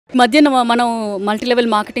మధ్యన మనం multi level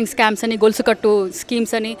marketing scams అని, గొలుసు కట్టు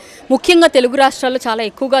స్కీమ్స్ అని ముఖ్యంగా తెలుగు రాష్ట్రాల్లో చాలా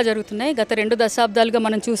ఎక్కువగా జరుగుతున్నాయి. గత 2 దశాబ్దాలుగా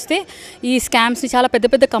మనం చూస్తే ఈ స్కామ్స్ని చాలా పెద్ద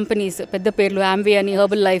పెద్ద కంపెనీస్, పెద్ద పేర్లు ఆమ్వే అని,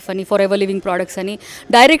 హెర్బల్ లైఫ్ అని, ఫర్ ఎవర్ లివింగ్ ప్రోడక్ట్స్ అని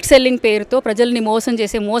డైరెక్ట్ సెల్లింగ్ పేరుతో ప్రజల్ని మోసం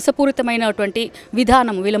చేసే మోసపూరితమైనటువంటి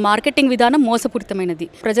విధానం, వీళ్ళ మార్కెటింగ్ విధానం మోసపూరితమైనది.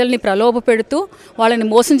 ప్రజల్ని ప్రలోభ పెడుతూ వాళ్ళని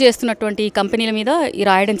మోసం చేస్తున్నటువంటి ఈ కంపెనీల మీద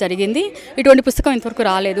రాయడం జరిగింది. ఇటువంటి పుస్తకం ఇంతవరకు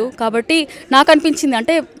రాలేదు. కాబట్టి నాకు అనిపించింది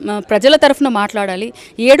అంటే ప్రజల తరఫున మాట్లాడాలి.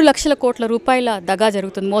 7 లక్షల కోట్ల రూపాయల దగా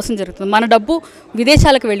జరుగుతుంది, మోసం జరుగుతుంది. మన డబ్బు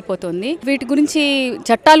విదేశాలకు వెళ్ళిపోతుంది. వీటి గురించి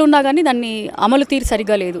చట్టాలు ఉన్నా కానీ దాన్ని అమలు తీరు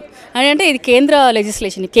సరిగా లేదు. అంటే ఇది కేంద్ర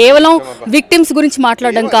లెజిస్లేషన్. కేవలం విక్టిమ్స్ గురించి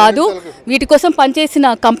మాట్లాడడం కాదు, వీటి కోసం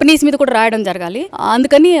పనిచేసిన కంపెనీస్ మీద కూడా రాయడం జరగాలి.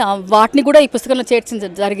 అందుకని వాటిని కూడా ఈ పుస్తకంలో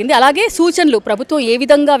చేర్చడం జరిగింది. అలాగే సూచనలు, ప్రభుత్వం ఏ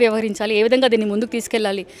విధంగా వ్యవహరించాలి, ఏ విధంగా దీన్ని ముందుకు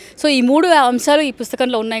తీసుకెళ్ళాలి. సో ఈ 3 అంశాలు ఈ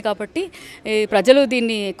పుస్తకంలో ఉన్నాయి. కాబట్టి ప్రజలు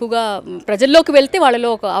దీన్ని ఎక్కువగా ప్రజల్లోకి వెళ్తే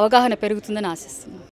వాళ్ళలో ఒక అవగాహన పెరుగుతుందని ఆశిస్తున్నాను.